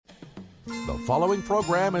The following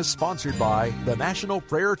program is sponsored by the National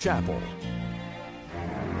Prayer Chapel.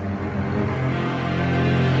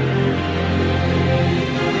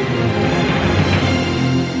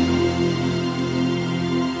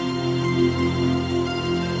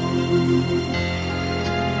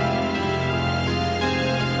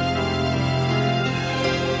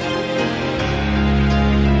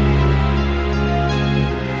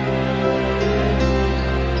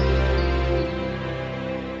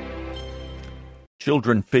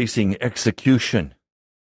 Children facing execution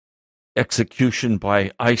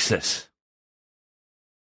by ISIS,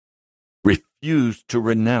 refuse to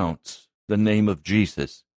renounce the name of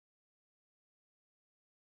Jesus.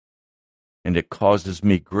 And it causes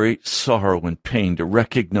me great sorrow and pain to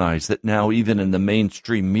recognize that now, even in the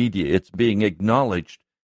mainstream media, it's being acknowledged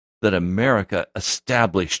that America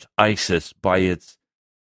established ISIS by its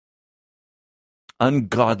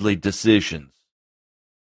ungodly decisions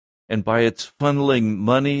and by its funneling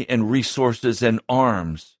money and resources and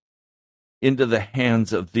arms into the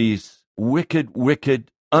hands of these wicked,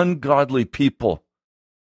 ungodly people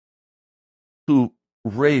who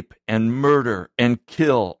rape and murder and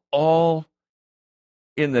kill, all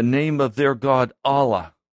in the name of their God,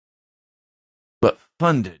 Allah, but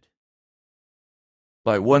funded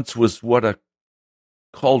by once was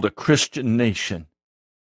called a Christian nation,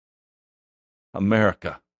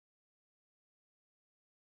 America.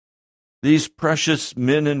 These precious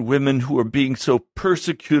men and women who are being so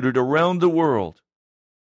persecuted around the world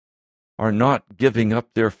are not giving up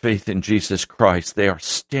their faith in Jesus Christ. They are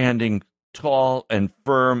standing tall and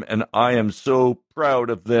firm, and I am so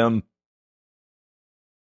proud of them.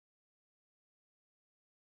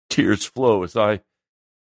 Tears flow as I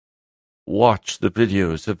watch the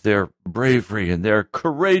videos of their bravery and their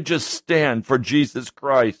courageous stand for Jesus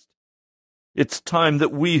Christ. It's time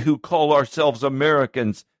that we who call ourselves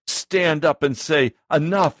Americans stand up and say,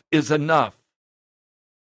 enough is enough.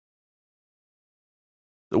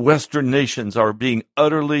 The Western nations are being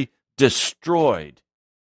utterly destroyed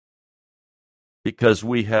because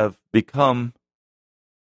we have become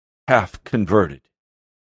half converted.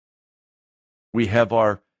 We have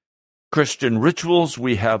our Christian rituals,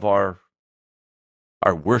 we have our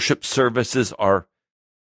worship services, our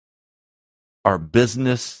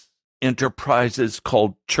business enterprises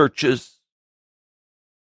called churches.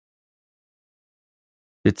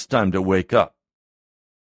 It's time to wake up.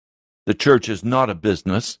 The church is not a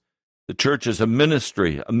business. The church is a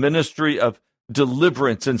ministry of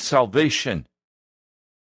deliverance and salvation.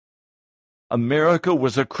 America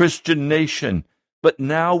was a Christian nation, but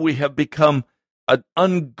now we have become an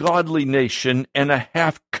ungodly nation and a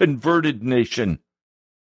half-converted nation.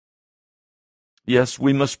 Yes,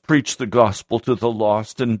 we must preach the gospel to the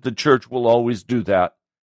lost, and the church will always do that.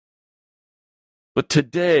 But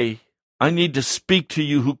today, I need to speak to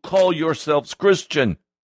you who call yourselves Christian.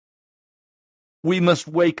 We must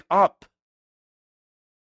wake up.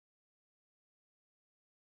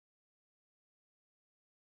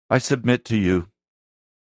 I submit to you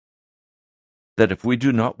that if we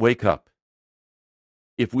do not wake up,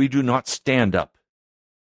 if we do not stand up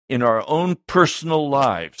in our own personal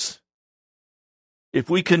lives, if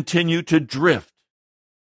we continue to drift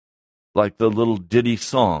like the little ditty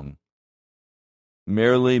song,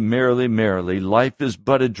 merrily, merrily, merrily, life is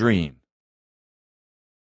but a dream.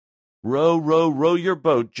 Row, row, row your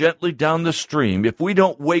boat gently down the stream. If we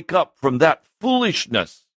don't wake up from that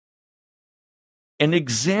foolishness and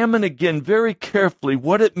examine again very carefully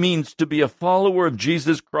what it means to be a follower of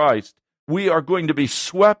Jesus Christ, we are going to be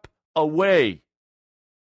swept away.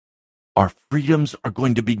 Our freedoms are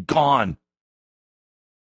going to be gone.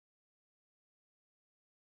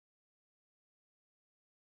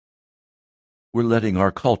 We're letting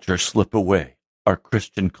our culture slip away, our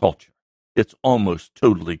Christian culture. It's almost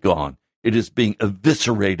totally gone. It is being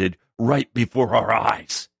eviscerated right before our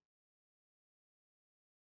eyes.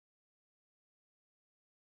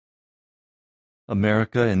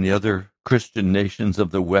 America and the other Christian nations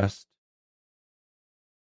of the West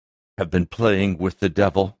have been playing with the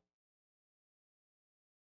devil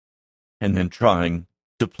and then trying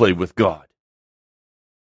to play with God.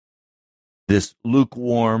 This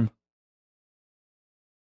lukewarm,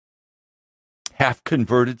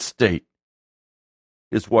 half-converted state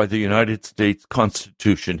is why the United States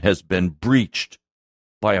Constitution has been breached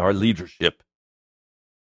by our leadership.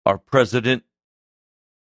 Our president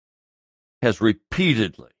has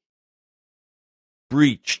repeatedly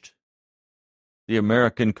breached the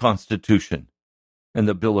American Constitution and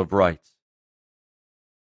the Bill of Rights.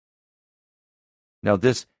 Now,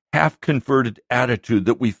 this half-converted attitude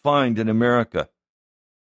that we find in America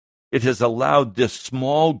It has allowed this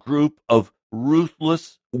small group of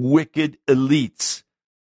ruthless, wicked elites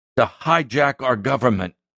to hijack our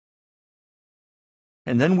government.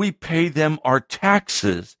 And then we pay them our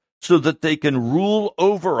taxes so that they can rule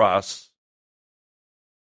over us,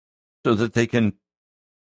 so that they can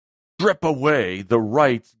strip away the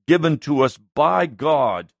rights given to us by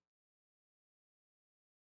God.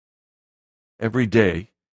 Every day,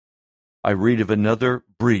 I read of another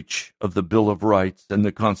breach of the Bill of Rights and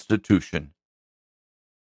the Constitution.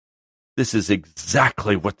 This is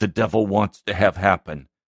exactly what the devil wants to have happen.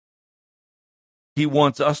 He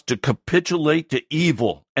wants us to capitulate to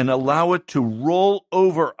evil and allow it to roll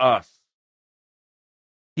over us.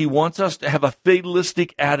 He wants us to have a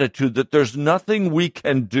fatalistic attitude that there's nothing we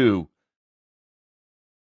can do.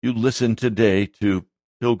 You listen today to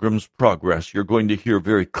Pilgrim's Progress, you're going to hear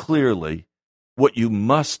very clearly what you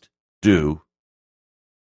must do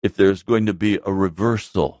if there's going to be a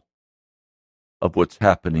reversal of what's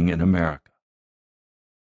happening in America.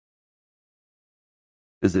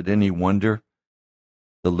 Is it any wonder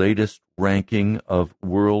the latest ranking of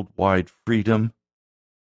worldwide freedom,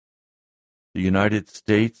 the United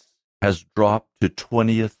States has dropped to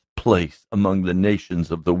 20th place among the nations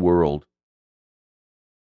of the world?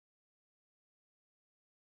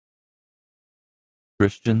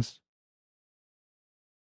 Christians,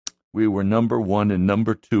 we were number one and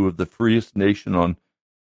number two of the freest nation on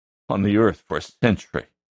the earth for a century.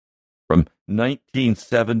 From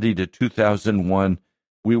 1970 to 2001,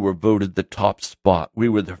 we were voted the top spot. We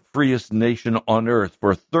were the freest nation on earth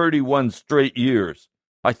for 31 straight years.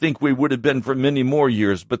 I think we would have been for many more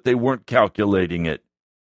years, but they weren't calculating it.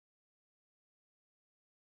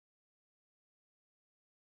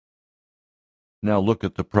 Now look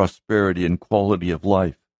at the prosperity and quality of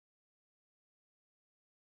life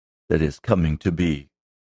that is coming to be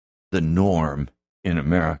the norm in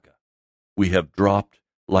America. We have dropped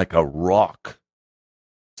like a rock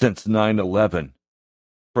since 9/11,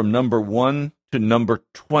 from number 1 to number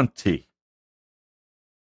 20.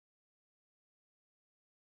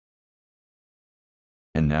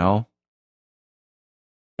 And now,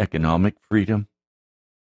 economic freedom,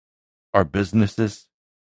 our businesses.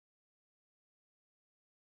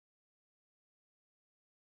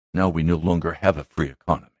 Now we no longer have a free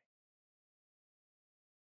economy.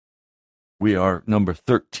 We are number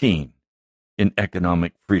 13 in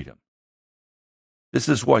economic freedom. This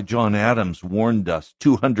is why John Adams warned us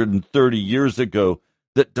 230 years ago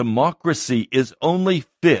that democracy is only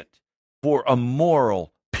fit for a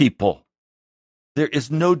moral people. There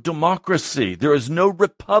is no democracy. There is no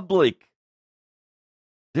republic.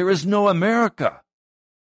 There is no America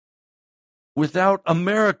without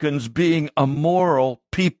Americans being a moral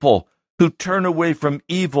people who turn away from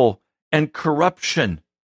evil and corruption.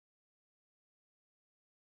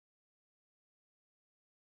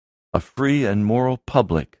 A free and moral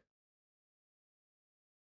public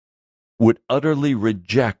would utterly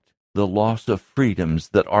reject the loss of freedoms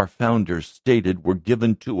that our founders stated were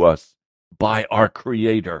given to us by our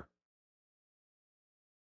Creator.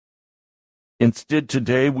 Instead,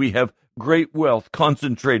 today we have great wealth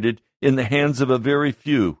concentrated in the hands of a very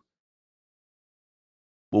few.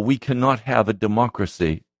 Well, we cannot have a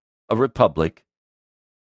democracy, a republic,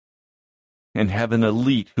 and have an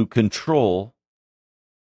elite who control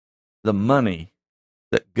the money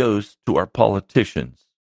that goes to our politicians,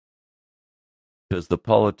 because the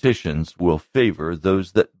politicians will favor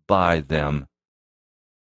those that buy them.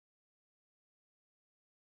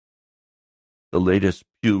 The latest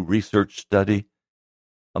Pew Research study,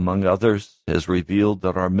 among others, has revealed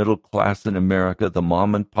that our middle class in America, the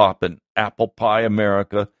mom and pop and apple pie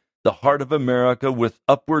America, the heart of America with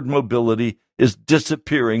upward mobility, is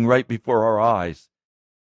disappearing right before our eyes.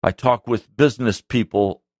 I talk with business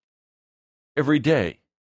people every day,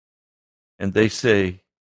 and they say,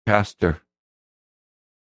 Pastor,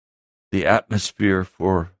 the atmosphere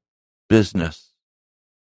for business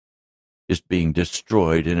is being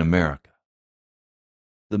destroyed in America.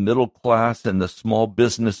 The middle class and the small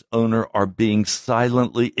business owner are being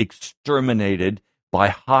silently exterminated by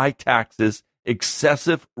high taxes,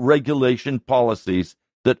 excessive regulation policies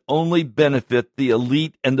that only benefit the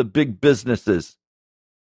elite and the big businesses.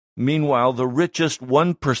 Meanwhile, the richest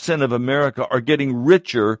 1% of America are getting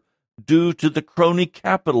richer due to the crony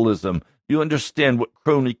capitalism. You understand what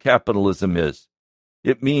crony capitalism is?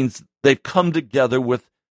 It means they've come together with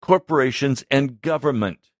corporations and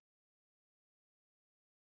government.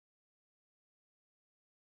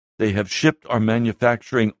 They have shipped our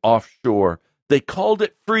manufacturing offshore. They called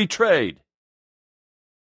it free trade.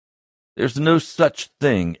 There's no such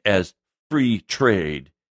thing as free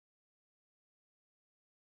trade.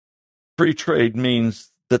 free trade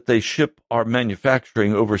means that they ship our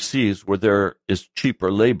manufacturing overseas where there is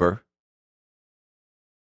cheaper labor.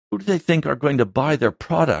 Who do they think are going to buy their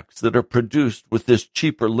products that are produced with this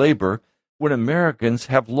cheaper labor when Americans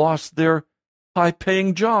have lost their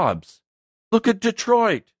high-paying jobs? Look at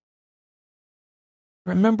Detroit.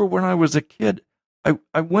 Remember when I was a kid,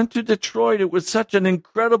 I went to Detroit. It was such an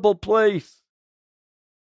incredible place.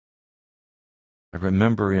 I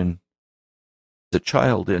remember as a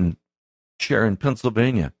child in Sharon,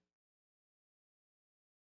 Pennsylvania.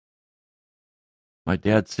 My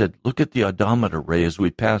dad said, "Look at the odometer, Ray, as we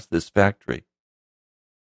pass this factory."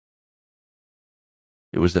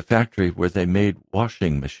 It was a factory where they made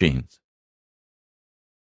washing machines.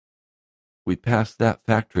 We passed that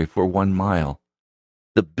factory for 1 mile.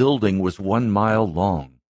 The building was 1 mile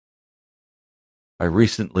long. I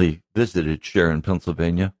recently visited Sharon,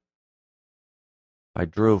 Pennsylvania. I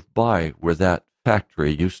drove by where that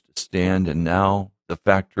factory used to stand, and now the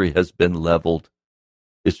factory has been leveled.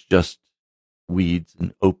 It's just weeds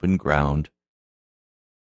and open ground.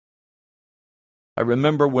 I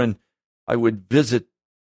remember when I would visit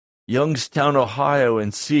Youngstown, Ohio,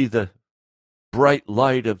 and see the bright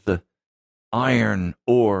light of the iron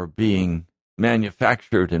ore being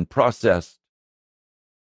manufactured and processed,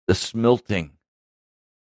 the smelting.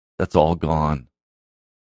 That's all gone.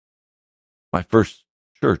 My first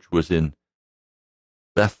church was in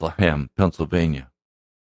Bethlehem, Pennsylvania.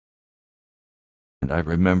 And I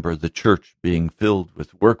remember the church being filled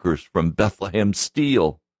with workers from Bethlehem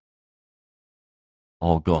Steel.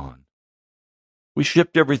 All gone. We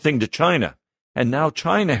shipped everything to China, and now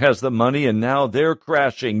China has the money, and now they're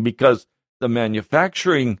crashing because the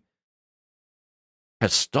manufacturing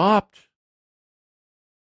has stopped.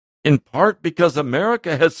 In part because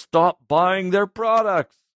America has stopped buying their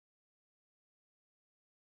products.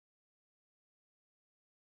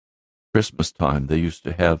 Christmas time, they used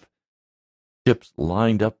to have ships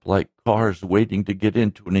lined up like cars waiting to get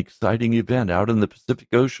into an exciting event out in the Pacific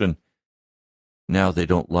Ocean. Now they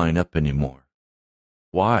don't line up anymore.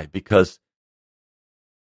 Why? Because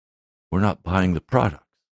we're not buying the products.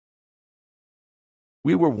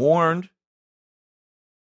 We were warned.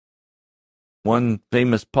 One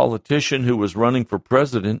famous politician who was running for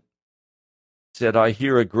president said, "I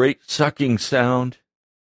hear a great sucking sound."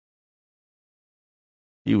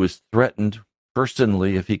 He was threatened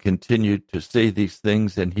personally if he continued to say these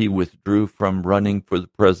things, and he withdrew from running for the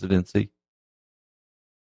presidency.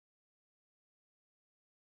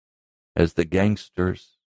 As the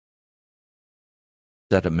gangsters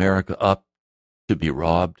set America up to be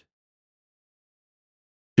robbed,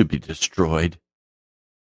 to be destroyed.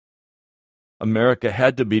 America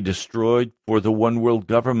had to be destroyed for the one world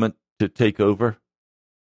government to take over.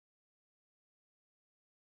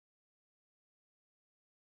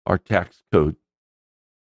 Our tax code.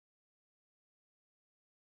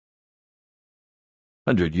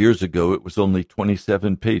 100 years ago, it was only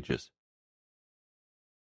 27 pages.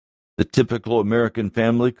 The typical American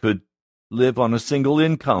family could live on a single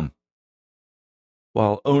income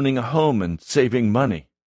while owning a home and saving money.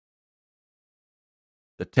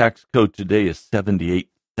 The tax code today is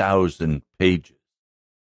 78,000 pages.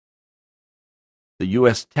 The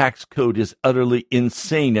U.S. tax code is utterly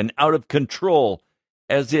insane and out of control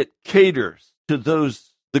as it caters to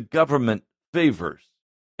those the government favors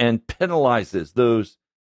and penalizes those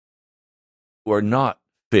who are not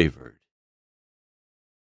favored.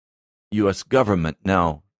 U.S. government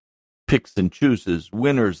now picks and chooses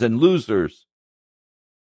winners and losers.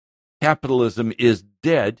 Capitalism is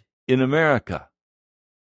dead in America.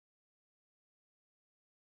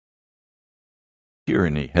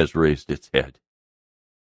 Tyranny has raised its head.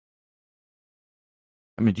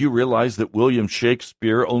 I mean, do you realize that William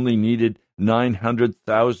Shakespeare only needed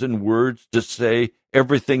 900,000 words to say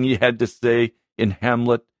everything he had to say in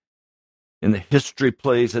Hamlet, in the history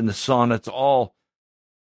plays and the sonnets? All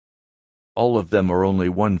of them are only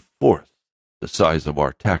 1/4 the size of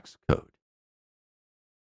our tax code.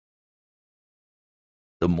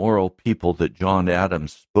 The moral people that John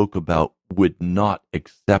Adams spoke about would not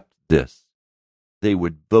accept this. They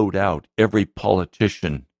would vote out every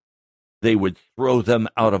politician. They would throw them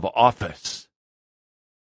out of office.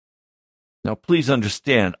 Now, please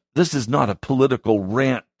understand, this is not a political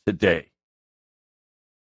rant today.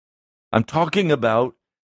 I'm talking about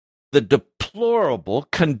the deplorable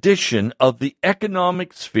condition of the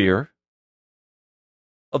economic sphere,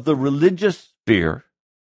 of the religious sphere,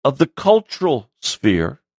 of the cultural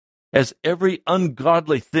sphere, as every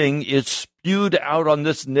ungodly thing is spewed out on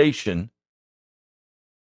this nation.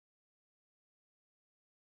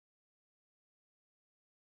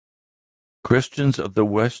 Christians of the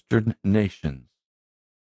Western nations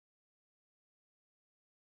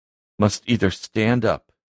must either stand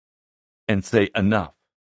up and say enough,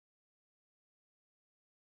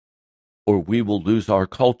 or we will lose our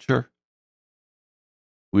culture,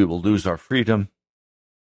 we will lose our freedom,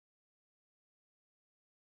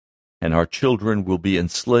 and our children will be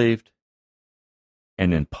enslaved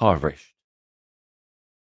and impoverished.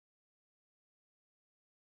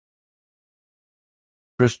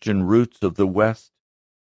 Christian roots of the West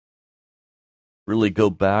really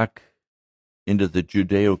go back into the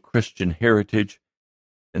Judeo-Christian heritage,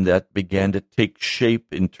 and that began to take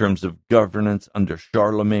shape in terms of governance under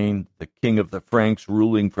Charlemagne, the king of the Franks,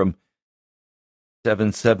 ruling from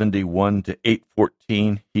 771 to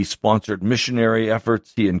 814. He sponsored missionary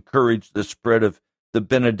efforts. He encouraged the spread of the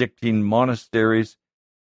Benedictine monasteries,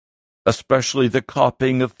 especially the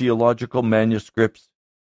copying of theological manuscripts.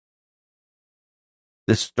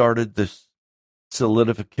 This started this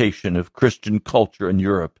solidification of Christian culture in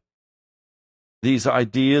Europe. These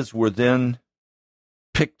ideas were then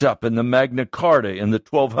picked up in the Magna Carta in the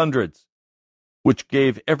 1200s, which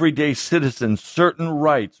gave everyday citizens certain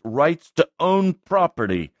rights, rights to own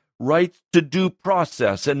property, rights to due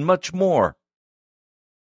process, and much more.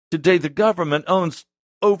 Today, the government owns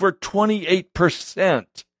over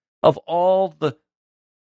 28% of all the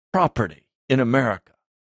property in America,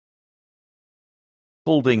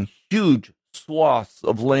 holding huge swaths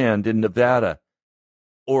of land in Nevada,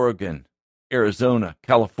 Oregon, Arizona,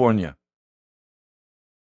 California.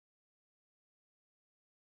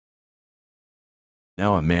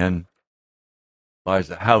 Now a man buys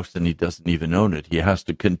a house and he doesn't even own it. He has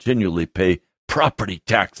to continually pay property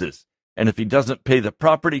taxes. And if he doesn't pay the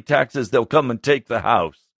property taxes, they'll come and take the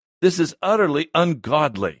house. This is utterly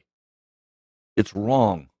ungodly. It's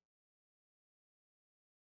wrong.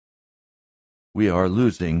 We are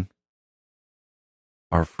losing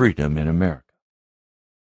our freedom in America.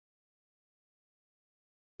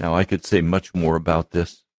 Now, I could say much more about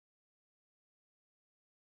this,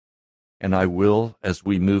 and I will as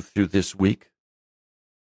we move through this week.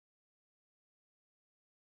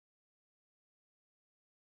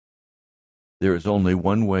 There is only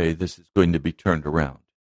one way this is going to be turned around.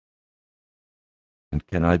 And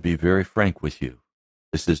can I be very frank with you?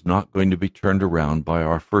 This is not going to be turned around by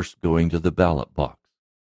our first going to the ballot box.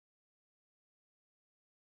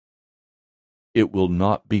 It will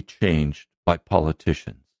not be changed by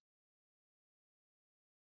politicians.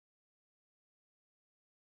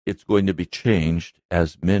 It's going to be changed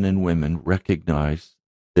as men and women recognize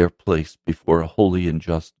their place before a holy and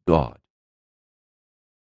just God.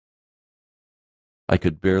 I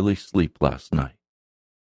could barely sleep last night.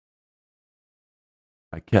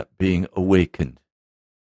 I kept being awakened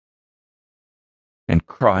and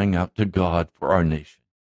crying out to God for our nation,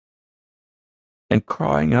 and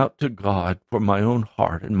crying out to God for my own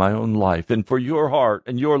heart and my own life, and for your heart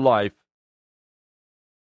and your life.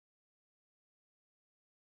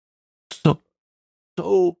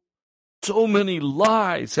 So many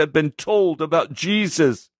lies have been told about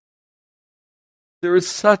Jesus. There is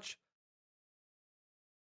such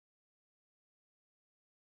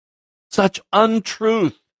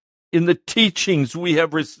untruth in the teachings we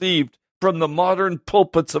have received from the modern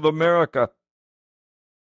pulpits of America.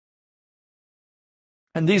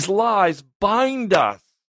 And these lies bind us.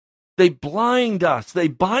 They blind us. They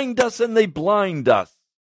bind us and they blind us.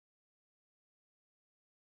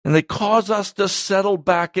 And they cause us to settle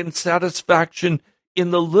back in satisfaction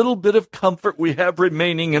in the little bit of comfort we have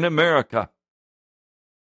remaining in America.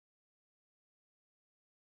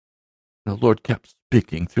 The Lord kept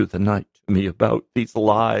speaking through the night to me about these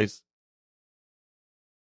lies.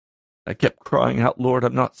 I kept crying out, Lord,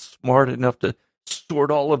 I'm not smart enough to sort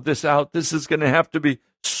all of this out. This is going to have to be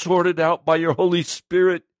sorted out by your Holy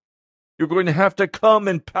Spirit. You're going to have to come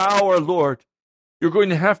in power, Lord. You're going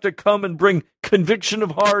to have to come and bring conviction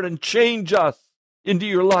of heart and change us into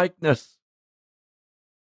your likeness.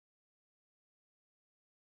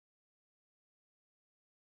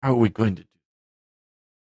 How are we going to do?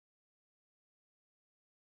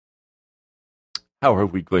 How are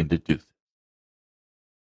we going to do this?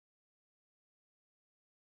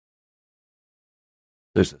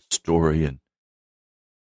 There's a story in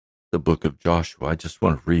the book of Joshua. I just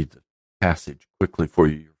want to read the passage quickly for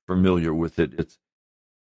you. You're familiar with it. It's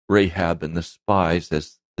Rahab and the spies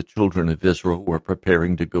as the children of Israel were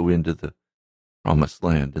preparing to go into the promised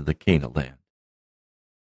land, in the Canaan land.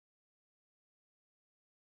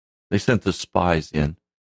 They sent the spies in,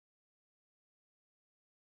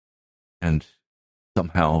 and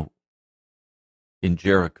somehow in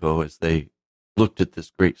Jericho, as they looked at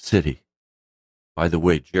this great city — by the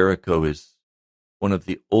way, Jericho is one of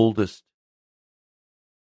the oldest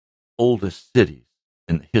cities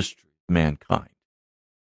in the history of mankind.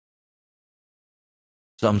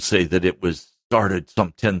 Some say that it was started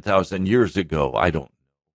some 10,000 years ago. I don't know.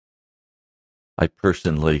 I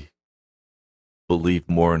personally believe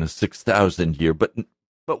more in a 6,000 year, but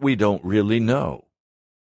we don't really know.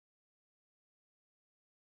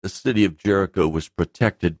 The city of Jericho was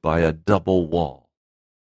protected by a double wall.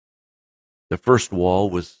 The first wall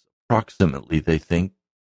was approximately, they think,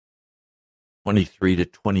 23 to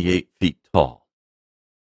 28 feet tall.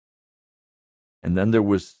 And then there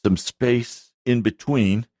was some space in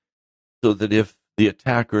between so that if the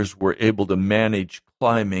attackers were able to manage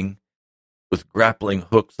climbing with grappling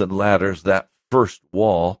hooks and ladders that first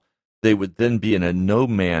wall, they would then be in a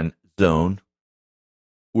no-man zone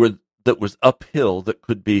that was uphill that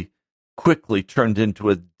could be quickly turned into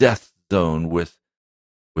a death zone with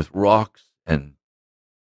rocks and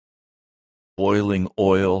boiling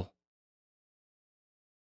oil,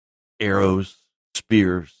 arrows,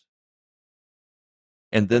 spears.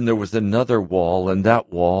 And then there was another wall, and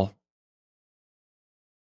that wall,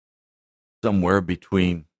 somewhere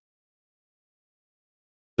between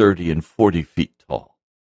 30 and 40 feet tall.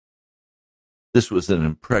 This was an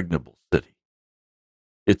impregnable city.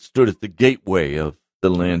 It stood at the gateway of the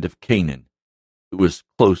land of Canaan. It was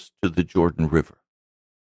close to the Jordan River.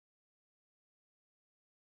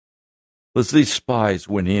 As these spies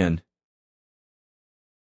went in,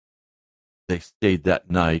 they stayed that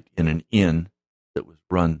night in an inn that was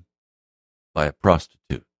run by a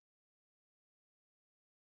prostitute.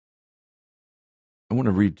 I want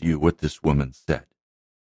to read to you what this woman said.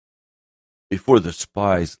 Before the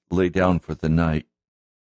spies lay down for the night,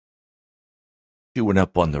 she went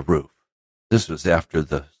up on the roof. This was after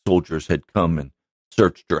the soldiers had come and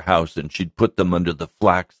searched her house, and she'd put them under the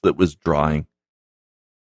flax that was drying.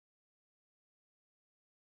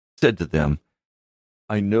 Said to them,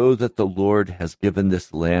 I know that the Lord has given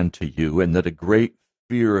this land to you, and that a great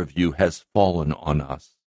fear of you has fallen on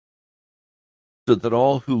us, so that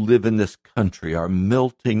all who live in this country are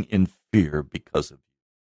melting in fear because of you.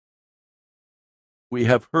 We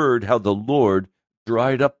have heard how the Lord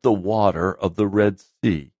dried up the water of the Red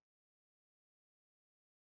Sea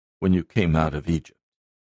when you came out of Egypt,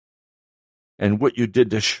 and what you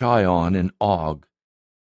did to Sihon and Og,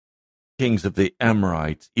 kings of the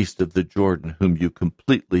Amorites east of the Jordan, whom you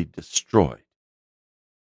completely destroyed.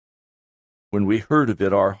 When we heard of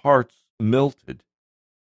it, our hearts melted,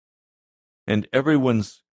 and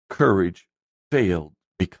everyone's courage failed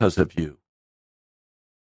because of you.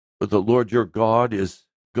 For the Lord your God is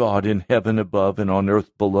God in heaven above and on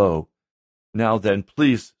earth below. Now then,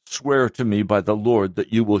 please swear to me by the Lord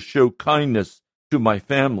that you will show kindness to my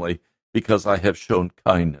family, because I have shown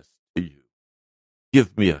kindness to you.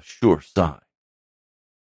 Give me a sure sign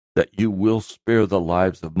that you will spare the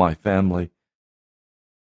lives of my family,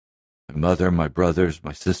 my mother, my brothers,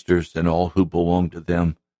 my sisters, and all who belong to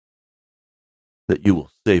them, that you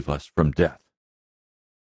will save us from death.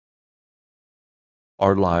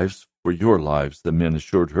 Our lives for your lives, the men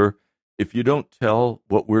assured her. If you don't tell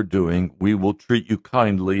what we're doing, we will treat you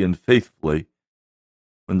kindly and faithfully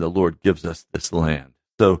when the Lord gives us this land.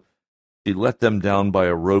 So she let them down by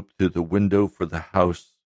a rope through the window, for the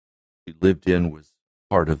house she lived in was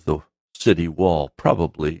part of the city wall,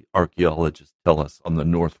 probably, archaeologists tell us, on the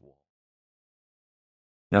north wall.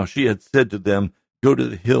 Now she had said to them, go to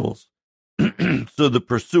the hills, so the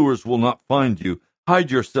pursuers will not find you.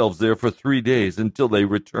 Hide yourselves there for 3 days until they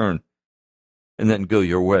return, and then go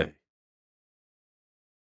your way.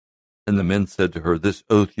 And the men said to her, this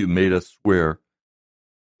oath you made us swear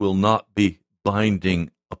will not be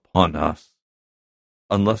binding upon us,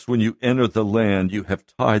 unless when you enter the land you have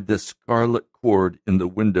tied this scarlet cord in the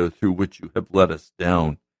window through which you have let us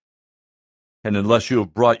down, and unless you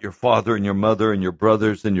have brought your father and your mother and your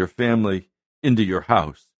brothers and your family into your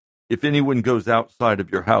house. If anyone goes outside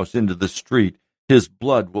of your house into the street, his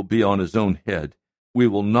blood will be on his own head. We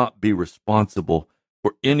will not be responsible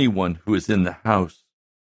for anyone who is in the house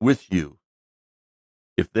with you.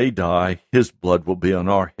 If they die, his blood will be on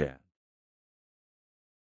our head.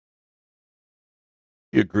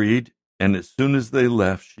 She agreed, and as soon as they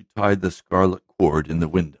left, she tied the scarlet cord in the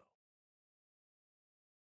window.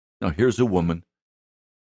 Now here's a woman,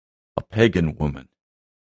 a pagan woman,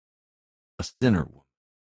 a sinner woman.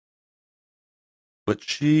 But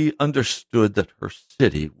she understood that her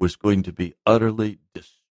city was going to be utterly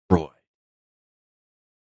destroyed.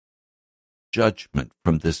 Judgment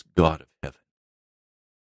from this God of heaven.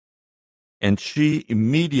 And she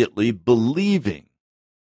immediately, believing,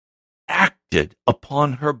 acted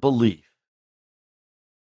upon her belief.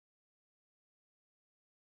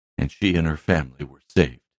 and she and her family were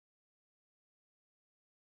saved.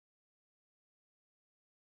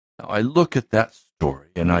 Now, I look at that story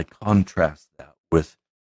and I contrast that with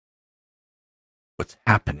what's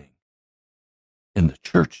happening in the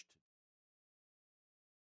church.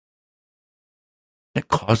 It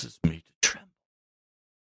causes me to tremble.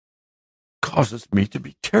 It causes me to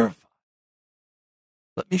be terrified.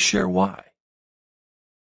 Let me share why.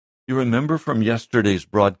 You remember from yesterday's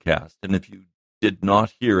broadcast, and if you did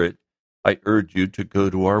not hear it, I urge you to go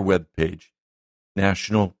to our webpage,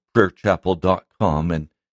 nationalprayerchapel.com,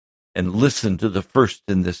 and listen to the first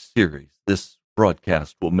in this series. This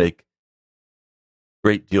broadcast will make a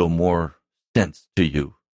great deal more sense to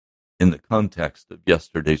you in the context of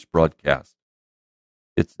yesterday's broadcast.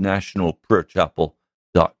 It's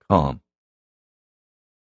nationalprayerchapel.com.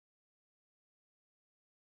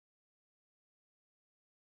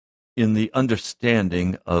 In the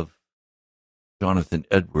understanding of Jonathan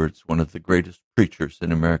Edwards, one of the greatest preachers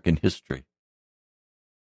in American history,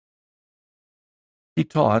 he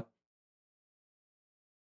taught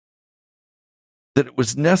that it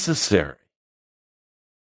was necessary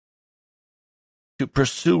to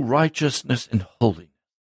pursue righteousness and holiness,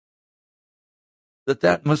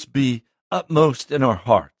 that must be upmost in our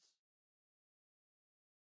hearts.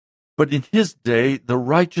 But in his day, the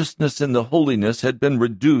righteousness and the holiness had been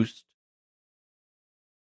reduced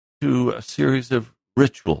to a series of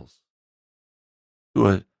rituals,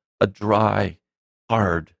 to a dry,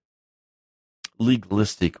 hard,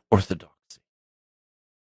 legalistic orthodoxy.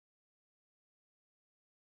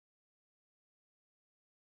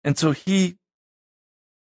 And so he,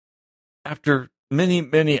 after many,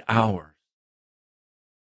 many hours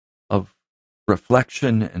of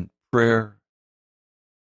reflection and prayer,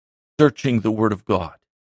 searching the Word of God,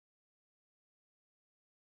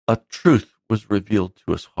 a truth was revealed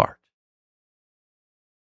to his heart.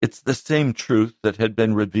 It's the same truth that had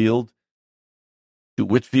been revealed to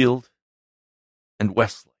Whitefield and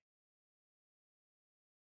Wesley.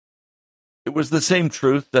 It was the same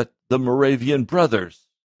truth that the Moravian brothers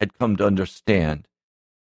had come to understand,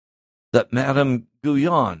 that Madame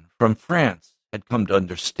Guyon from France had come to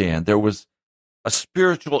understand. There was a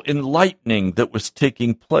spiritual enlightening that was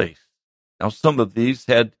taking place. Now, some of these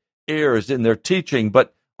had errors in their teaching,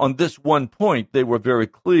 but on this one point, they were very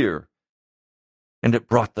clear. And it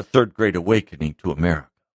brought the Third Great Awakening to America.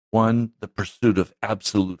 One, the pursuit of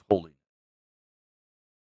absolute holiness.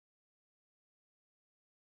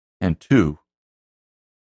 And two,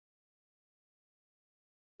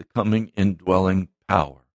 the coming indwelling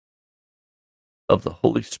power of the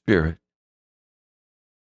Holy Spirit,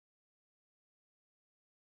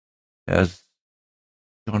 as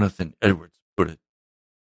Jonathan Edwards put it,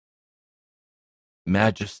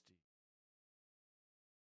 majesty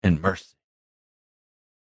and mercy.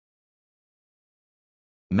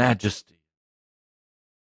 Majesty,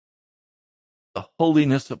 the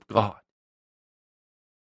holiness of God,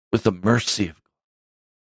 with the mercy of God,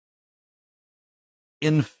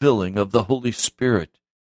 infilling of the Holy Spirit.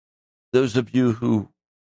 Those of you who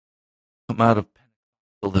come out of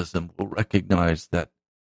Pentecostalism will recognize that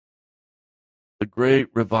the great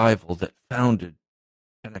revival that founded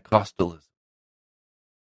Pentecostalism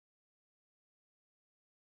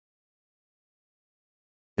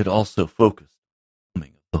it also focused on the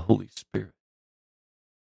coming of the Holy Spirit.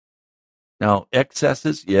 Now,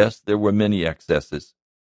 excesses, yes, there were many excesses.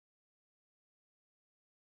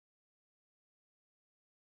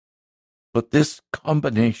 But this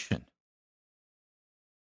combination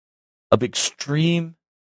of extreme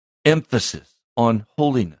emphasis on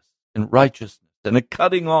holiness and righteousness and a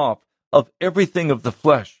cutting off of everything of the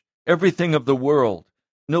flesh, everything of the world,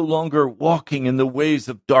 no longer walking in the ways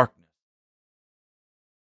of darkness.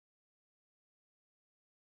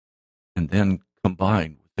 And then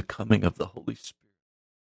combined with the coming of the Holy Spirit,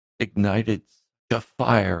 ignited such a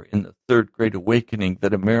fire in the Third Great Awakening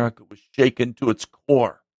that America was shaken to its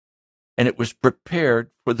core, and it was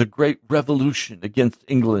prepared for the great revolution against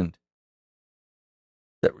England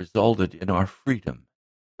that resulted in our freedom,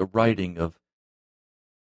 the writing of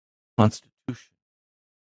Constitution,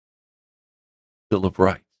 Bill of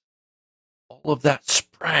Rights. All of that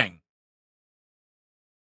sprang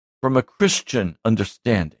from a Christian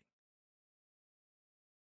understanding.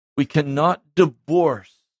 We cannot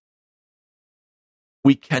divorce,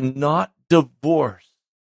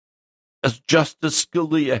 as Justice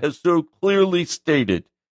Scalia has so clearly stated,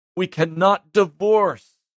 we cannot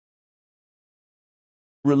divorce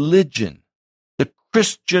religion, the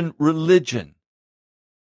Christian religion,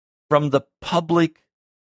 from the public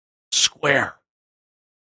square.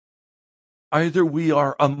 Either we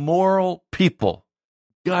are a moral people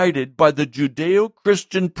guided by the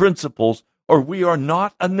Judeo-Christian principles, or we are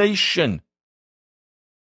not a nation.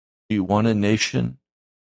 Do you want a nation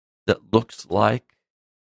that looks like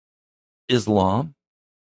Islam?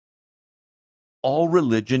 All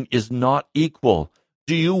religion is not equal.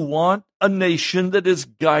 Do you want a nation that is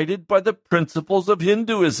guided by the principles of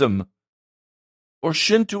Hinduism or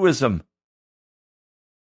Shintoism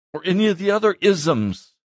or any of the other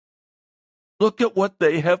isms? Look at what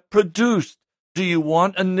they have produced. Do you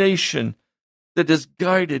want a nation that is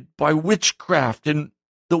guided by witchcraft and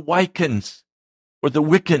the Wiccans or the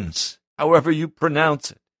Wiccans, however you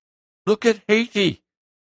pronounce it? Look at Haiti,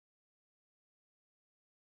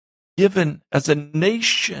 given as a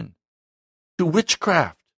nation to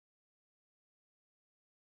witchcraft.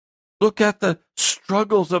 Look at the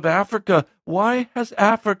struggles of Africa. Why has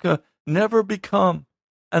Africa never become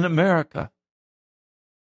an America?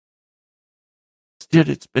 Instead,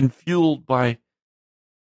 it's been fueled by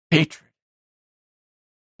hatred,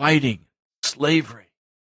 fighting, slavery,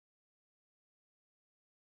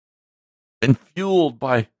 and fueled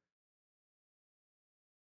by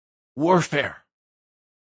warfare,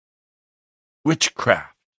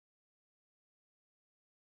 witchcraft.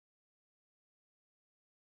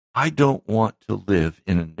 I don't want to live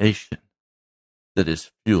in a nation that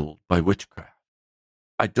is fueled by witchcraft.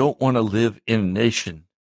 I don't want to live in a nation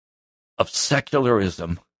of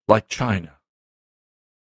secularism like China,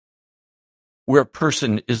 where a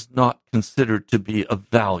person is not considered to be of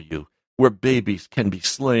value, where babies can be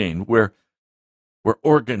slain, where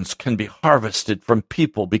organs can be harvested from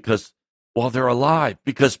people because while they're alive,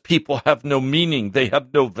 because people have no meaning, they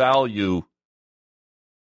have no value.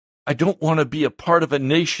 I don't want to be a part of a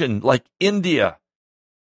nation like India,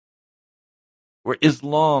 where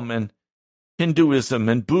Islam and Hinduism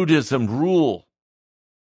and Buddhism rule.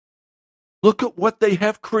 Look at what they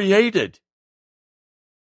have created.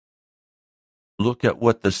 Look at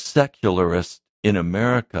what the secularists in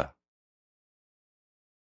America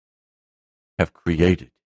have created.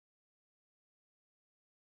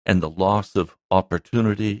 And the loss of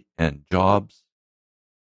opportunity and jobs,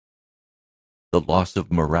 the loss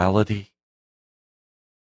of morality.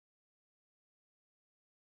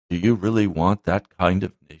 Do you really want that kind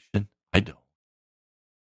of nation? I don't.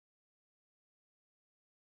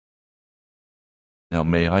 Now,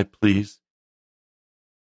 may I please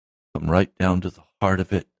come right down to the heart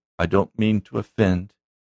of it? I don't mean to offend,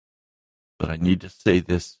 but I need to say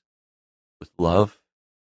this with love,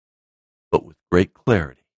 but with great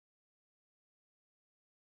clarity.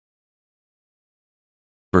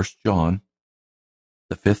 1 John,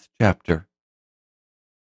 the 5th chapter,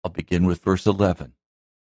 I'll begin with verse 11.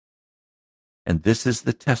 And this is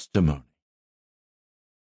the testimony.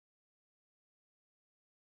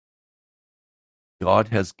 God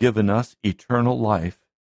has given us eternal life,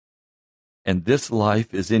 and this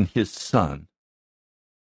life is in His Son.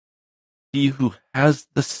 He who has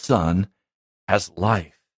the Son has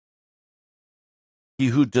life. He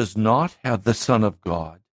who does not have the Son of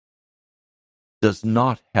God does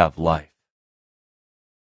not have life.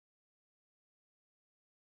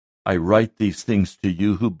 I write these things to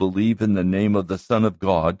you who believe in the name of the Son of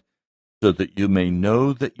God, so that you may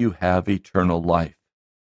know that you have eternal life.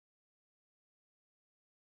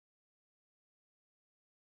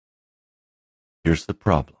 Here's the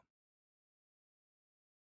problem.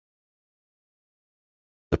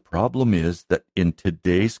 The problem is that in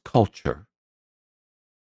today's culture,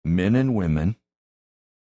 men and women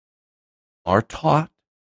are taught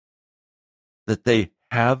that they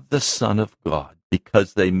have the Son of God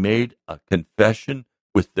because they made a confession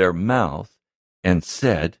with their mouth and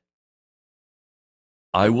said,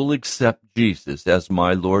 I will accept Jesus as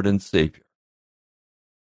my Lord and Savior.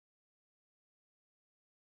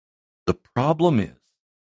 The problem is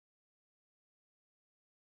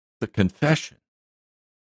the confession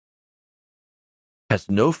has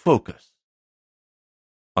no focus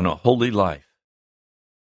on a holy life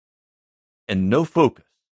and no focus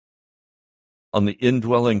on the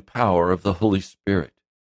indwelling power of the Holy Spirit.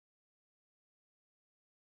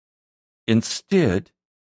 Instead,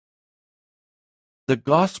 the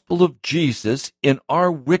gospel of Jesus in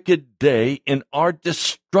our wicked day, in our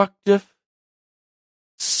destructive,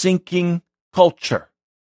 sinking culture,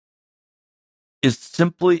 is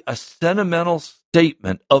simply a sentimental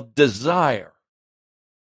statement of desire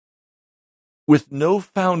with no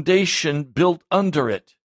foundation built under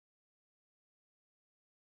it.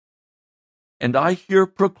 And I hear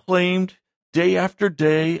proclaimed day after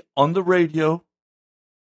day on the radio,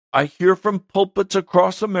 I hear from pulpits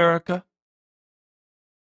across America,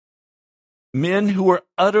 men who are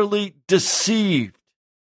utterly deceived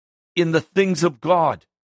in the things of God.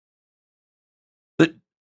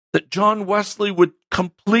 that John Wesley would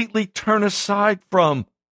completely turn aside from,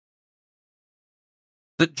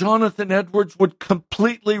 that Jonathan Edwards would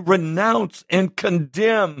completely renounce and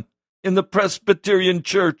condemn in the Presbyterian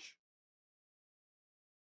Church,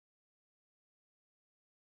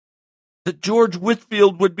 that George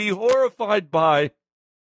Whitefield would be horrified by.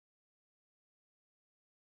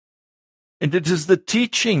 And it is the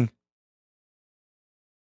teaching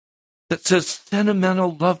that says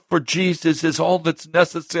sentimental love for Jesus is all that's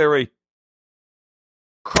necessary.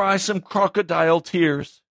 Cry some crocodile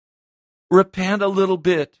tears. Repent a little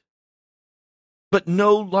bit. But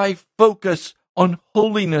no life focus on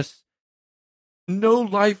holiness. No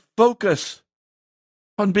life focus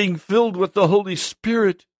on being filled with the Holy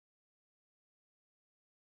Spirit.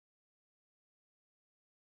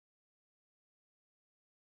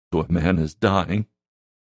 So a man is dying,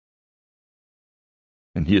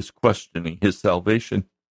 and he is questioning his salvation.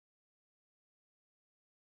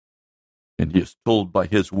 And he is told by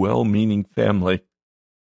his well-meaning family,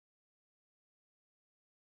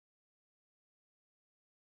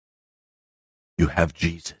 "You have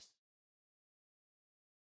Jesus."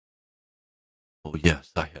 "Oh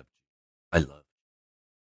yes, I have. I love him.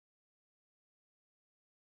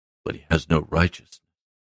 But he has no righteousness.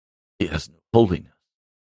 He has no holiness.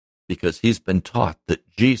 Because he's been taught that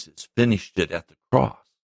Jesus finished it at the cross."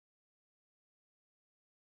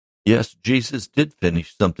 Yes, Jesus did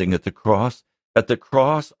finish something at the cross. At the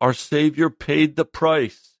cross, our Savior paid the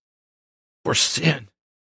price for sin.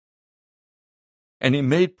 And he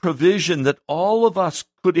made provision that all of us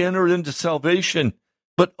could enter into salvation,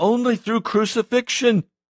 but only through crucifixion,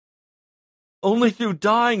 only through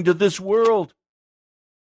dying to this world.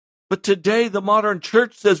 But today, the modern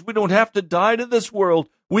church says we don't have to die to this world.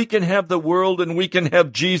 We can have the world and we can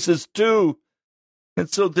have Jesus too. And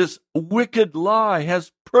so this wicked lie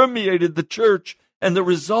has permeated the church, and the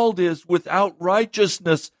result is, without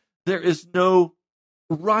righteousness, there is no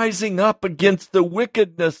rising up against the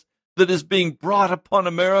wickedness that is being brought upon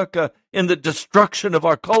America in the destruction of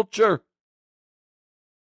our culture.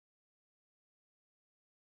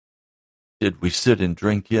 Did we sit and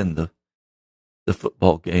drink in the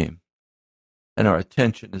football game, and our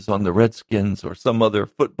attention is on the Redskins or some other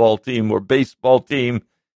football team or baseball team?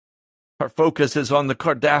 Our focus is on the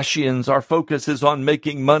Kardashians. Our focus is on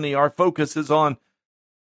making money. Our focus is on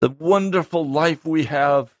the wonderful life we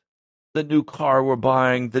have, the new car we're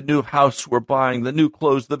buying, the new house we're buying, the new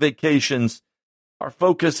clothes, the vacations. Our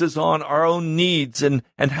focus is on our own needs and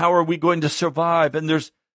how are we going to survive. And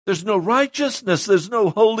there's no righteousness. There's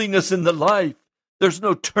no holiness in the life. There's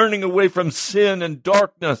no turning away from sin and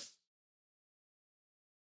darkness.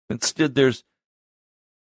 Instead, there's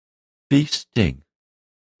feasting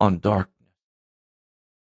on darkness,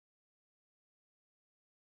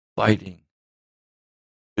 fighting,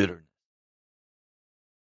 bitterness,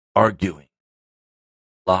 arguing,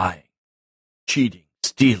 lying, cheating,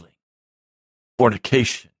 stealing,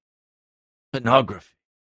 fornication, pornography.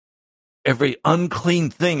 Every unclean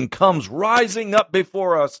thing comes rising up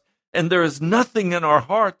before us, and there is nothing in our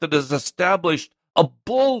heart that has established a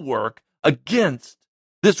bulwark against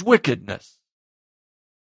this wickedness.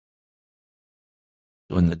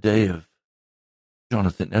 So in the day of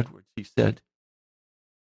Jonathan Edwards, he said,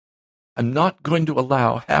 "I'm not going to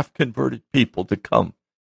allow half-converted people to come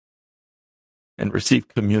and receive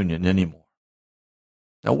communion anymore."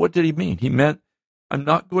 Now, what did he mean? He meant, I'm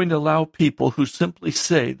not going to allow people who simply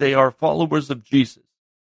say they are followers of Jesus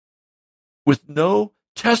with no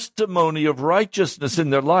testimony of righteousness in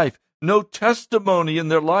their life, no testimony in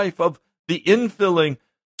their life of the infilling,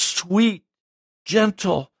 sweet,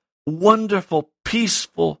 gentle, wonderful,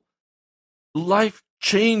 peaceful,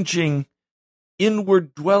 life-changing,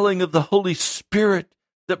 inward dwelling of the Holy Spirit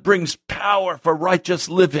that brings power for righteous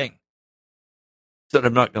living. He said,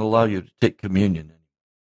 I'm not going to allow you to take communion anymore.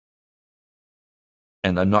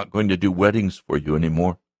 And I'm not going to do weddings for you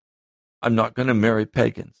anymore. I'm not going to marry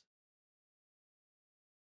pagans.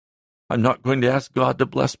 I'm not going to ask God to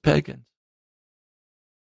bless pagans.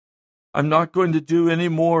 I'm not going to do any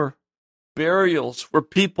more burials for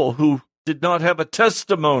people who did not have a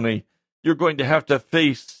testimony. You're going to have to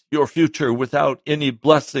face your future without any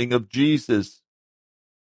blessing of Jesus.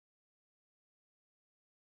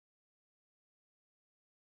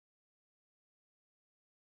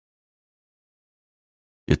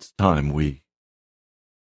 It's time we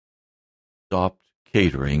stopped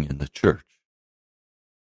catering in the church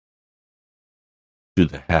to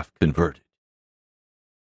the half-converted.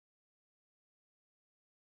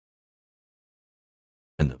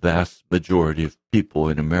 And the vast majority of people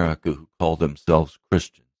in America who call themselves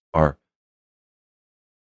Christians are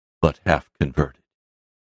but half-converted.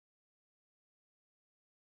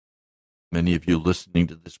 Many of you listening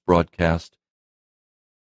to this broadcast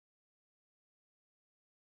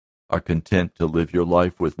are content to live your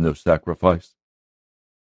life with no sacrifice,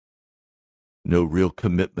 no real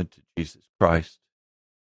commitment to Jesus Christ.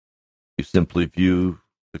 You simply view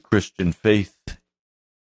the Christian faith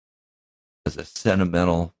as a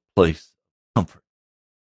sentimental place of comfort,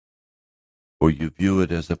 or you view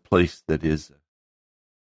it as a place that is a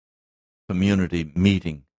community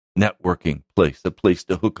meeting, networking place, a place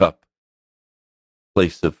to hook up, a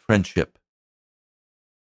place of friendship.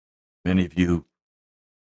 Many of you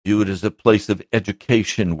view it as a place of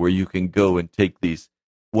education where you can go and take these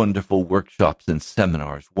wonderful workshops and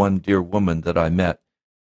seminars. One dear woman that I met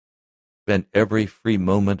spent every free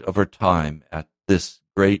moment of her time at this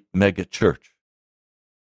great mega church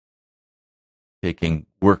taking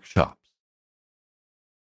workshops,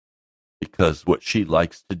 because what she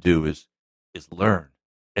likes to do is learn.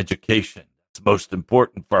 Education. It's most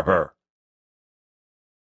important for her.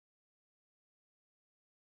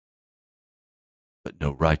 But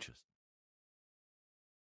no righteousness.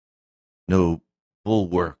 No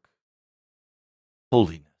bulwark,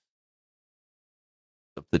 holiness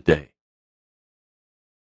of the day.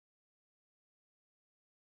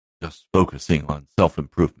 Just focusing on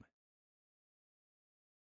self-improvement.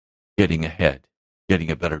 Getting ahead.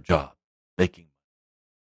 Getting a better job. Making money.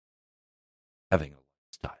 Having a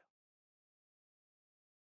lifestyle.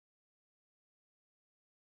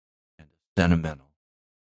 And a sentimental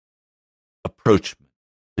approachment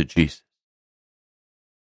to Jesus.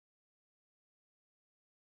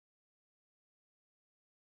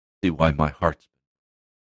 See why my heart's been.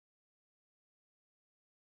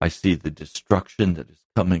 I see the destruction that is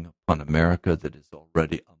coming upon America, that is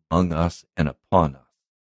already among us and upon us.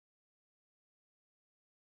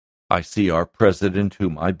 I see our president,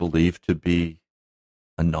 whom I believe to be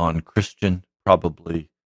a non-Christian, probably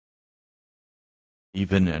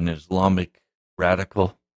even an Islamic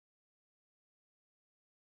radical,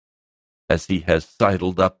 as he has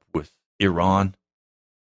sidled up with Iran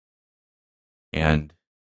and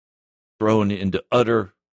thrown into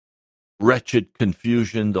utter wretched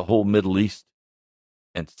confusion the whole Middle East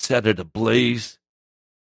and set it ablaze,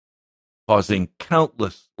 causing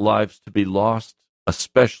countless lives to be lost,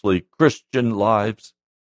 especially Christian lives.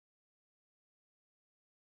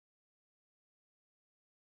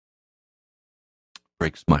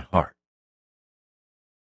 Breaks my heart.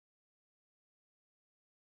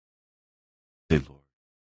 Say, Lord,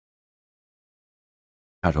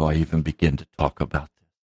 how do I even begin to talk about this?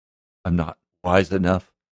 I'm not wise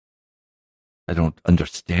enough. I don't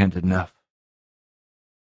understand enough.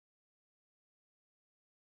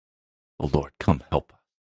 Oh, Lord, come help us.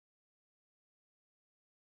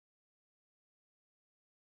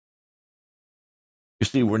 You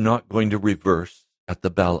see, we're not going to reverse at the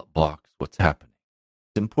ballot box what's happening.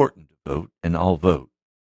 It's important to vote, and I'll vote.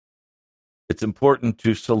 It's important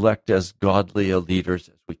to select as godly a leaders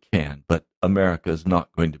as we can, but America is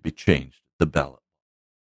not going to be changed at the ballot.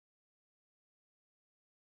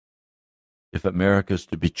 If America is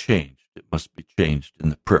to be changed, it must be changed in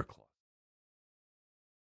the prayer closet.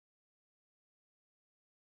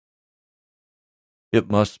 It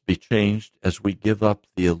must be changed as we give up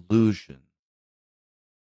the illusion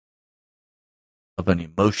of an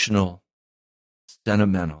emotional,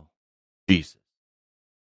 sentimental Jesus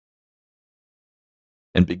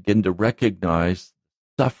and begin to recognize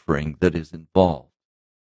the suffering that is involved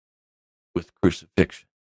with crucifixion.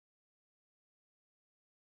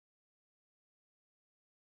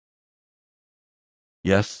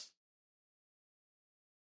 Yes,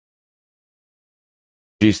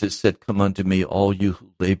 Jesus said, "Come unto me, all you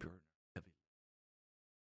who labor and are heavy.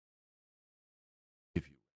 Give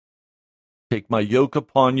you. Take my yoke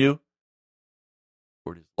upon you,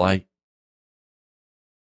 for it is light.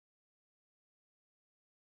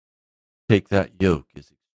 Take that yoke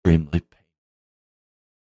is extremely painful,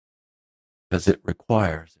 because it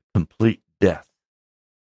requires a complete death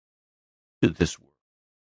to this world."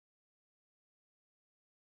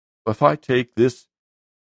 If I take this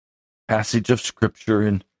passage of Scripture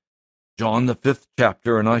in John the 5th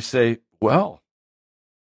chapter and I say, well,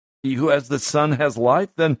 he who has the Son has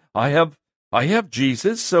life, then I have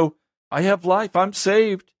Jesus, so I have life, I'm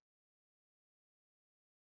saved.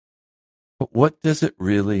 But what does it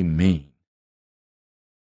really mean?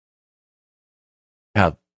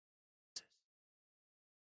 Have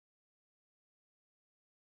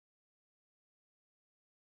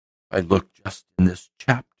I look just in this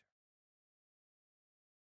chapter.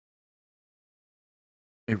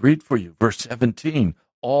 I read for you verse 17.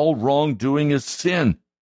 All wrongdoing is sin,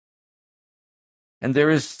 and there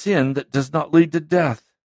is sin that does not lead to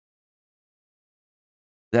death.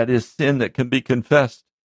 That is sin that can be confessed.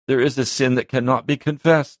 There is a sin that cannot be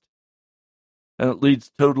confessed, and it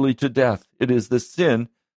leads totally to death. It is the sin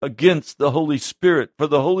against the Holy Spirit, for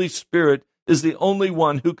the Holy Spirit is the only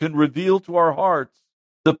one who can reveal to our hearts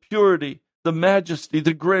the purity, the majesty,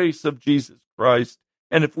 the grace of Jesus Christ.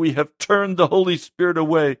 And if we have turned the Holy Spirit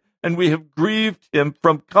away and we have grieved him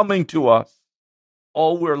from coming to us,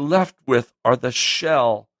 all we're left with are the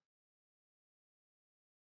shell.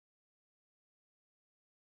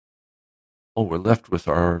 All we're left with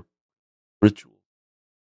are our rituals.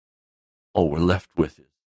 All we're left with is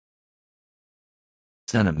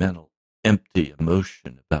sentimental, empty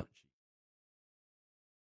emotion about Jesus.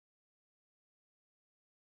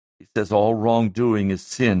 He says all wrongdoing is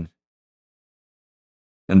sin,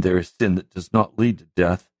 and there is sin that does not lead to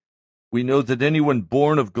death. We know that anyone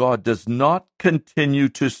born of God does not continue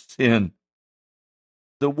to sin.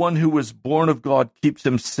 The one who is born of God keeps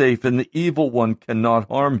him safe, and the evil one cannot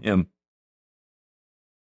harm him.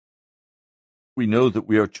 We know that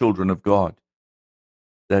we are children of God.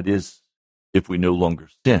 That is, if we no longer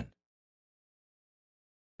sin.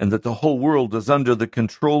 And that the whole world is under the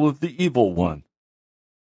control of the evil one.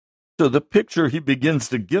 So the picture he begins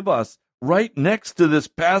to give us right next to this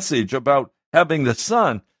passage about having the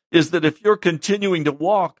Son is that if you're continuing to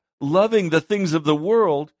walk loving the things of the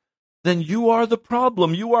world, then you are the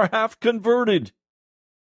problem. You are half converted.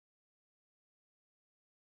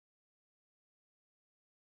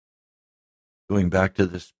 Going back to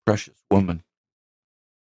this precious woman,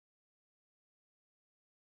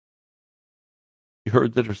 she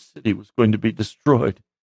heard that her city was going to be destroyed,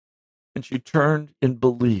 and she turned in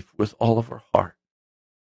belief with all of her heart,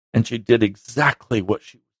 and she did exactly what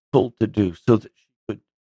she was told to do so that she could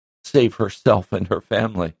save herself and her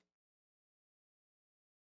family.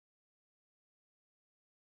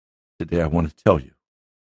 Today I want to tell you,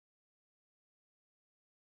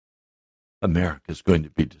 America is going to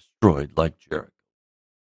be destroyed like Jericho,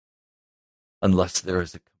 unless there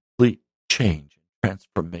is a complete change and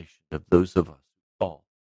transformation of those of us who call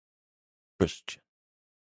Christian.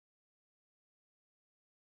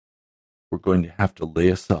 We're going to have to lay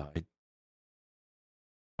aside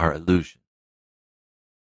our illusions.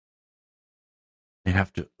 We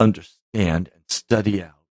have to understand and study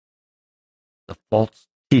out the false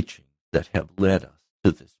teachings that have led us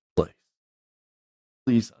to this place.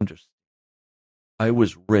 Please understand, I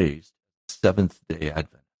was raised Seventh-day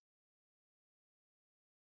Adventist.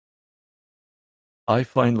 I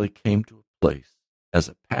finally came to a place as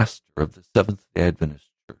a pastor of the Seventh-day Adventist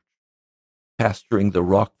Church, pastoring the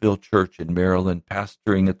Rockville Church in Maryland,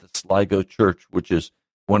 pastoring at the Sligo Church, which is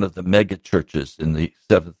one of the mega churches in the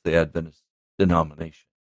Seventh-day Adventist denomination.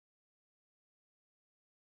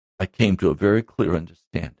 I came to a very clear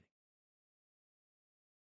understanding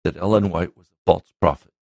that Ellen White was a false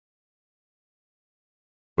prophet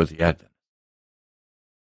for the Adventists,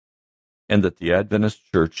 and that the Adventist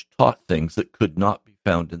Church taught things that could not be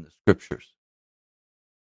found in the Scriptures.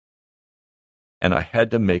 And I had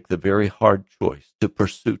to make the very hard choice to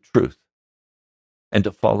pursue truth and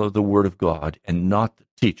to follow the Word of God and not the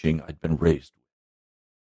teaching I'd been raised with.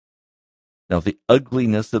 Now, the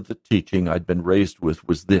ugliness of the teaching I'd been raised with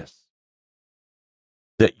was this: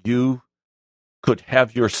 that you could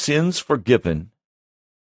have your sins forgiven,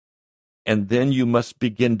 and then you must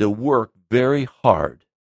begin to work very hard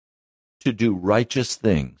to do righteous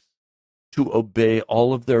things, to obey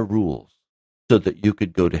all of their rules, so that you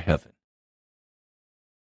could go to heaven.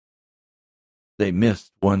 They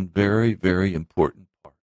missed one very, very important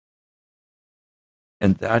part,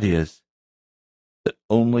 and that is that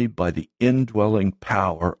only by the indwelling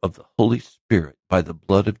power of the Holy Spirit, by the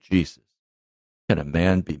blood of Jesus, can a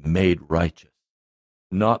man be made righteous.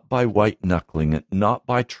 Not by white-knuckling it, not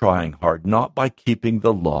by trying hard, not by keeping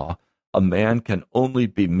the law. A man can only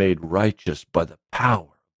be made righteous by the power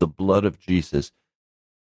of the blood of Jesus.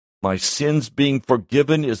 My sins being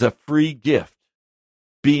forgiven is a free gift.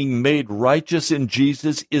 Being made righteous in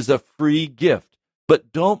Jesus is a free gift.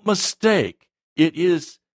 But don't mistake, it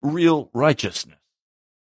is real righteousness.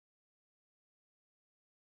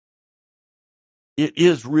 It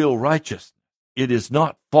is real righteousness. It is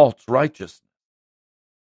not false righteousness.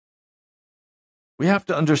 We have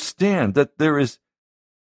to understand that there is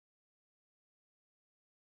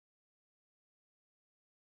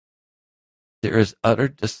utter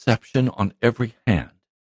deception on every hand.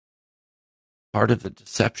 Part of the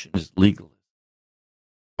deception is legalism.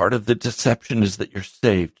 Part of the deception is that you're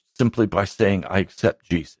saved simply by saying, I accept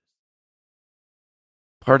Jesus.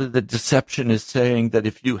 Part of the deception is saying that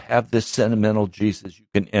if you have this sentimental Jesus, you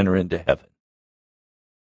can enter into heaven.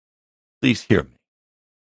 Please hear me.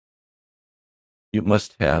 You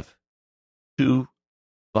must have two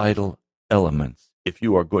vital elements if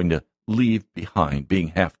you are going to leave behind being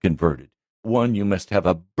half converted. One, you must have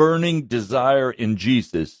a burning desire in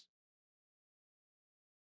Jesus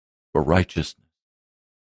for righteousness.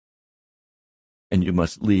 And you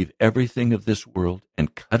must leave everything of this world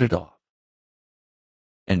and cut it off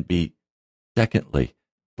and be, secondly,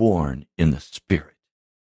 born in the Spirit.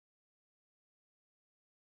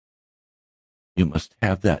 You must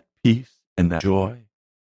have that peace and that joy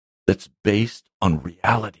that's based on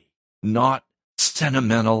reality, not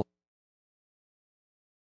sentimental.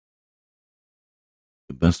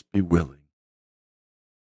 You must be willing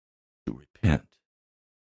to repent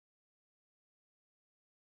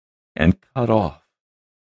and cut off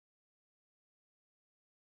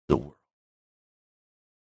the world.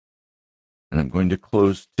 And I'm going to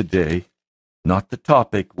close today, not the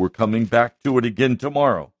topic. We're coming back to it again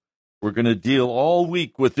tomorrow. We're going to deal all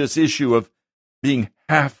week with this issue of being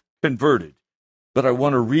half converted. But I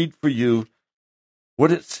want to read for you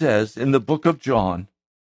what it says in the book of John.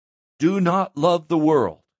 Do not love the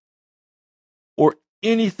world or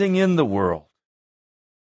anything in the world.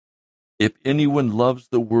 If anyone loves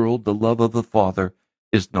the world, the love of the Father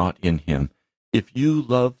is not in him. If you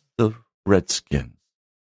love the Redskins,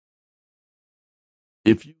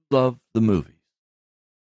 if you love the movies,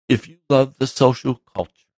 if you love the social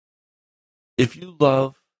culture, if you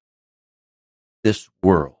love this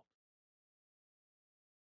world,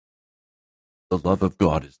 the love of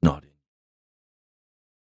God is not in you.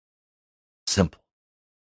 Simple.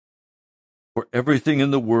 For everything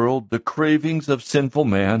in the world, the cravings of sinful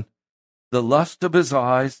man, the lust of his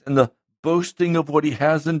eyes, and the boasting of what he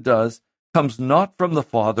has and does, comes not from the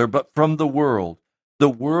Father, but from the world. The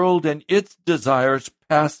world and its desires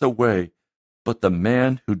pass away, but the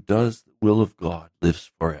man who does the will of God lives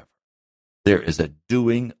forever. There is a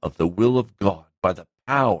doing of the will of God by the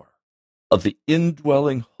power of the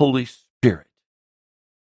indwelling Holy Spirit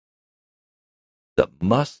that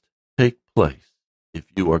must take place if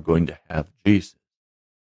you are going to have Jesus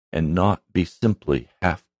and not be simply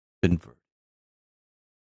half converted.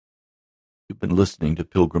 You've been listening to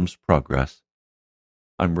Pilgrim's Progress.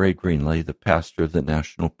 I'm Ray Greenley, the pastor of the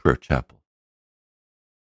National Prayer Chapel.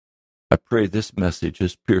 I pray this message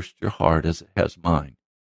has pierced your heart as it has mine.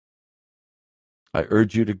 I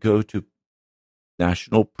urge you to go to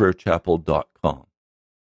nationalprayerchapel.com.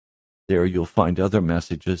 There you'll find other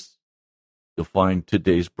messages. You'll find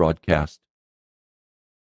today's broadcast.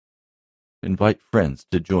 Invite friends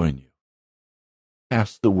to join you.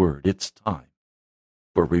 Pass the word. It's time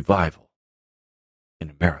for revival in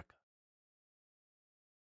America.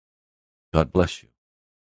 God bless you.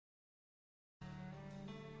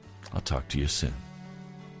 I'll talk to you soon.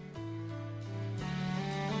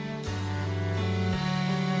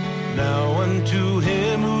 Now unto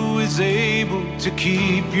him who is able to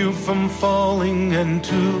keep you from falling and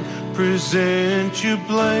to present you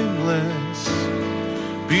blameless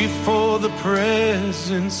before the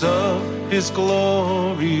presence of his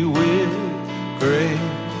glory with great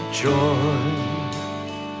joy,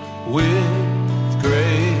 with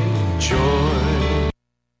great joy.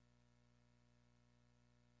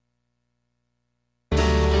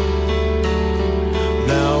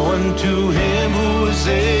 Now unto him who is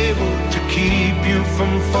able to keep you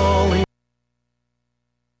from falling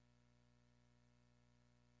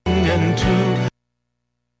and to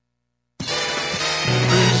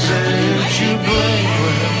present you blameless